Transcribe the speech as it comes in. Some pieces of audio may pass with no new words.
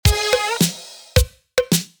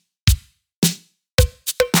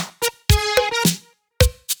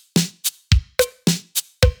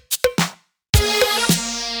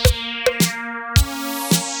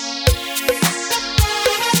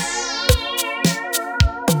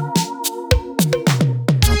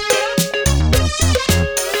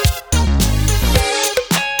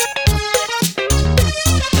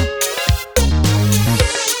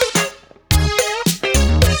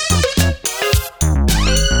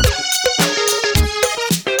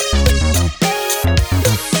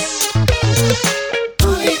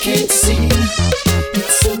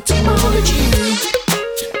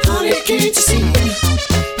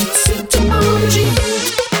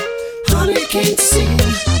can't see.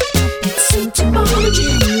 It's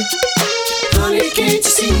Entymology. Honey, can't you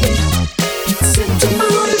see? It's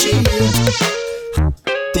Entymology.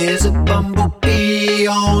 There's a bumblebee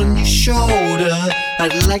on your shoulder.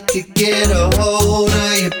 I'd like to get a hold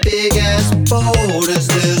of your big ass boulders.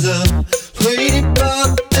 There's a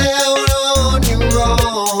ladybug down on your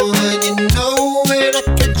arm, and you know when I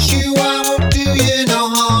catch you, I won't do you no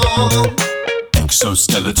harm.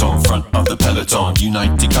 Exoskeleton, front of the peloton,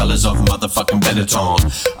 unite the colors of motherfucking Benetton.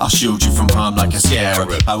 I'll shield you from harm like a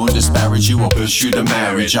scarab. I won't disparage you or push you to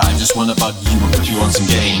marriage. I just wanna bug you and put you on some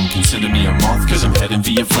game. Consider me a moth cause I'm heading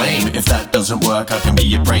for your flame. If that doesn't work, I can be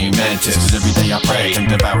your praying mantis, cause every day I pray and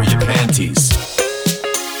devour your panties.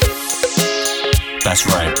 That's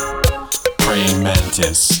right, praying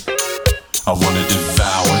mantis. I wanna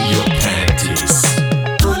devour your panties.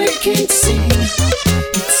 Honey, can't you see?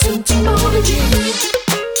 It's Entymology.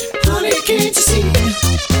 Honey, can't you see?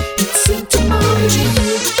 It's Entymology.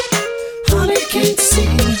 Honey, can't you see?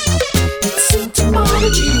 It's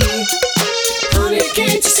Entymology. Honey,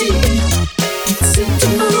 can't you see? It's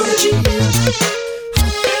Entymology.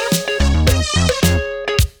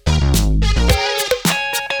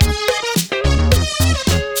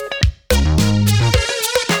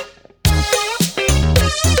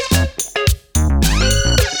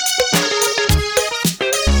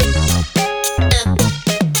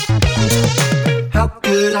 How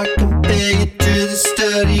could I compare you to the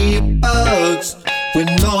study of bugs, when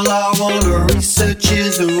all I wanna research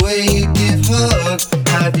is the way you give hugs?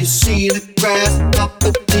 Have you seen the grass up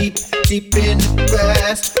deep, deep in the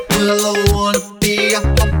grass? Well, I wanna be a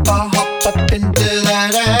hop up into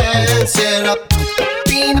that ass. Set up, I've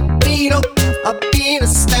been a beetle, I've been a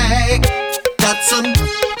stag. Got some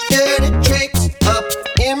dirty tricks up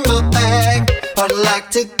in my bag. I'd like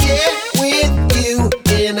to get with you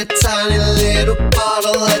in a tiny little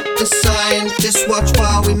bottle. Let the scientists watch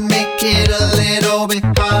while we make it a little bit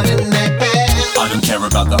hard in their hand. I don't care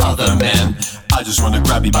about the other men, I just wanna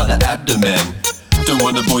grab you by the abdomen. Don't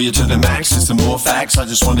wanna bore you to the max, just some more facts. I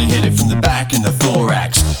just wanna hit it from the back in the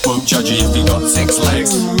thorax. Won't judge you if you got 6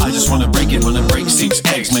 legs. I just wanna break it, wanna break 6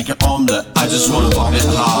 eggs. Make an omelette, I just wanna bomb it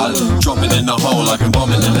hard. Drop it in the hole like I'm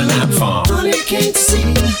bombing in an ant farm. Honey, can't you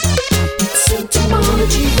see? It's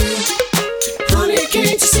Entymology. Honey,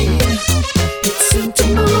 can't you see? It's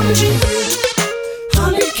Entymology.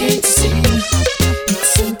 Honey, can't you see?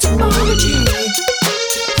 It's Entymology.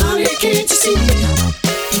 Honey, can't you see?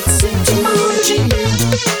 It's Entymology.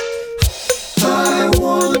 I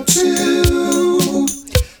want to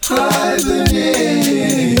hibernate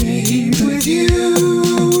with you.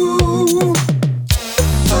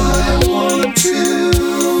 I want to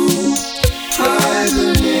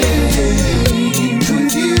hibernate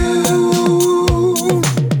with you.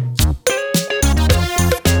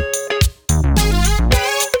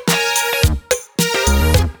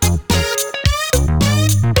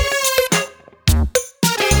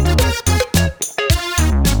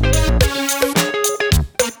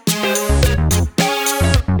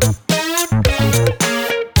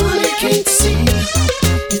 Honey, can't you see?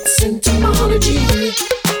 It's Entymology.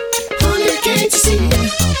 Honey, can't you see?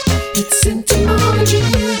 It's Entymology.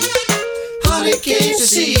 Honey, can't you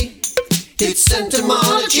see? It's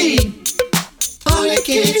Entymology. Honey,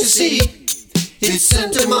 can't you see? It's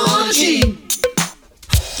Entymology.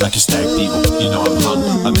 Like a stag beetle, you know I'm hung.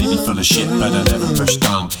 I may be full of shit, but I never push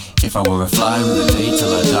dung. If I were a fly with a day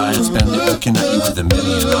till I die, I'd spend it looking at you with a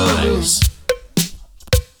million eyes.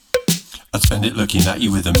 I'd spend it looking at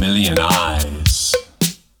you with a million eyes.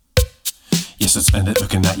 Yes, I'd spend it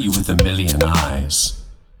looking at you with a million eyes.